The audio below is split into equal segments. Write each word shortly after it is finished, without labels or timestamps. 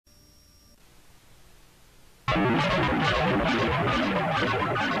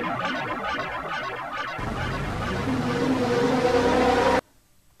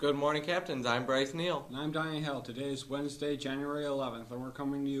Good morning, Captains. I'm Bryce Neal. And I'm Donnie Hill. Today is Wednesday, January 11th, and we're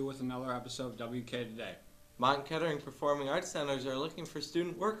coming to you with another episode of WK Today. Mont Kettering Performing Arts Centers are looking for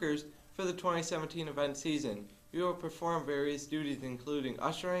student workers for the 2017 event season. You will perform various duties including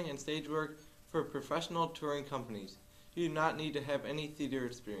ushering and stage work for professional touring companies. You do not need to have any theater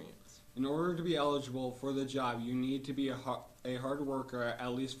experience. In order to be eligible for the job, you need to be a hard worker,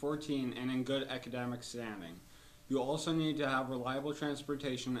 at least 14, and in good academic standing. You also need to have reliable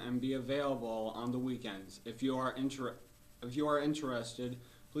transportation and be available on the weekends. If you are interested,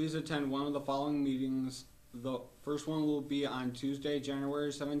 please attend one of the following meetings. The first one will be on Tuesday,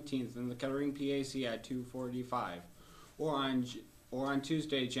 January 17th in the Kettering PAC at 2:45, or on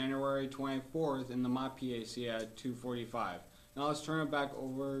Tuesday, January 24th in the Mott PAC at 2:45. Now let's turn it back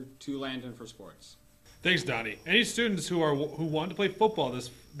over to Landon for sports. Thanks, Donnie. Any students who want to play football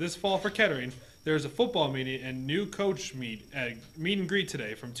this fall for Kettering, there's a football meeting and new coach meet and greet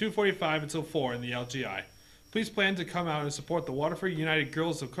today from 2:45 until 4 in the LGI. Please plan to come out and support the Waterford United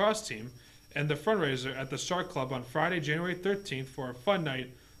Girls Lacrosse team and the fundraiser at the Shark Club on Friday, January 13th for a fun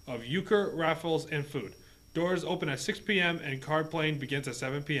night of euchre, raffles, and food. Doors open at 6 p.m. and card playing begins at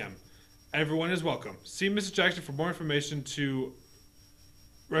 7 p.m. Everyone is welcome. See Mrs. Jackson for more information to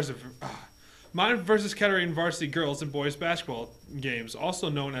Mont vs. Kettering varsity girls and boys basketball games, also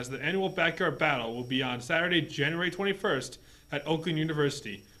known as the annual Backyard Battle, will be on Saturday, January 21st at Oakland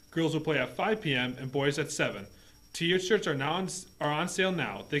University. Girls will play at 5 p.m. and boys at 7. T-shirts are on sale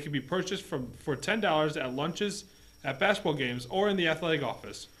now. They can be purchased for $10 at lunches, at basketball games, or in the athletic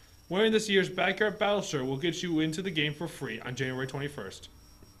office. Wearing this year's Backyard Battle shirt will get you into the game for free on January 21st.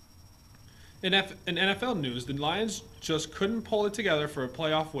 In NFL news, the Lions just couldn't pull it together for a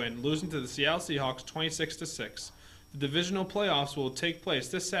playoff win, losing to the Seattle Seahawks 26-6. The divisional playoffs will take place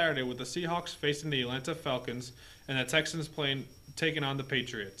this Saturday with the Seahawks facing the Atlanta Falcons and the Texans taking on the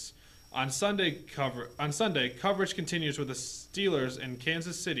Patriots. On Sunday, coverage continues with the Steelers in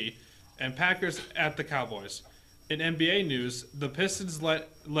Kansas City and Packers at the Cowboys. In NBA news, the Pistons let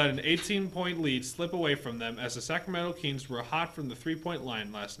an 18-point lead slip away from them as the Sacramento Kings were hot from the three-point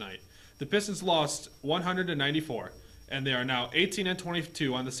line last night. The Pistons lost 100-94, and they are now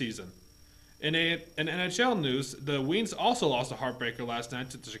 18-22 on the season. In NHL news, the Wings also lost a heartbreaker last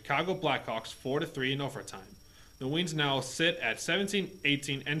night to the Chicago Blackhawks 4-3 in overtime. The Wings now sit at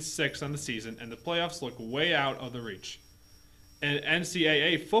 17-18-6 on the season, and the playoffs look way out of the reach. In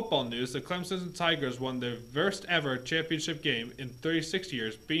NCAA football news, the Clemson Tigers won their first ever championship game in 36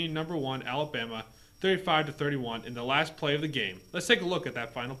 years, beating number 1 Alabama 35-31 in the last play of the game. Let's take a look at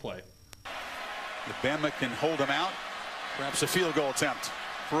that final play. If Bama can hold him out, perhaps a field goal attempt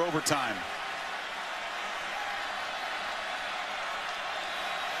for overtime.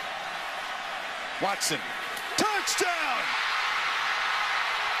 Watson, touchdown!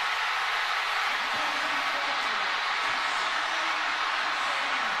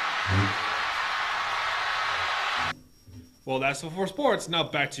 Well, that's it for sports. Now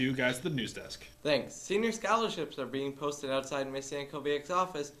back to you guys at the news desk. Thanks. Senior scholarships are being posted outside Miss Yankoviac's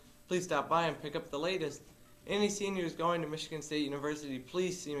office. Please stop by and pick up the latest. Any seniors going to Michigan State University,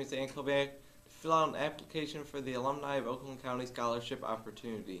 please see Ms. Yankovic to fill out an application for the Alumni of Oakland County Scholarship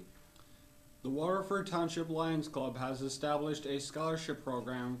Opportunity. The Waterford Township Lions Club has established a scholarship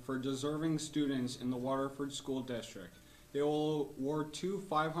program for deserving students in the Waterford School District. They will award 2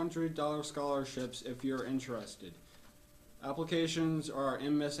 $500 scholarships if you're interested. Applications are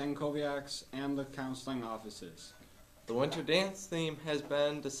in Ms. Yankoviac's and the counseling offices. The winter dance theme has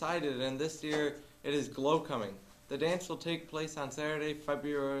been decided, and this year it is Glow Coming. The dance will take place on Saturday,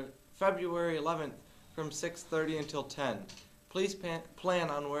 February 11th from 6:30 until 10. Please plan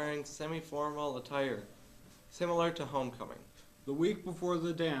on wearing semi-formal attire, similar to homecoming. The week before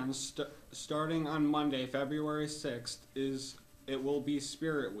the dance, starting on Monday, February 6th, it will be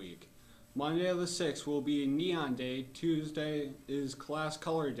Spirit Week. Monday the 6th will be Neon Day, Tuesday is Class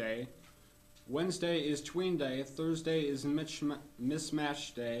Color Day, Wednesday is Tween Day, Thursday is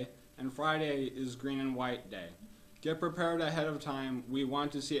Mismatch Day, and Friday is Green and White Day. Get prepared ahead of time. We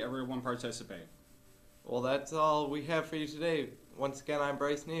want to see everyone participate. Well, that's all we have for you today. Once again, I'm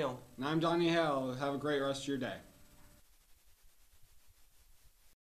Bryce Neal. And I'm Donnie Hale. Have a great rest of your day.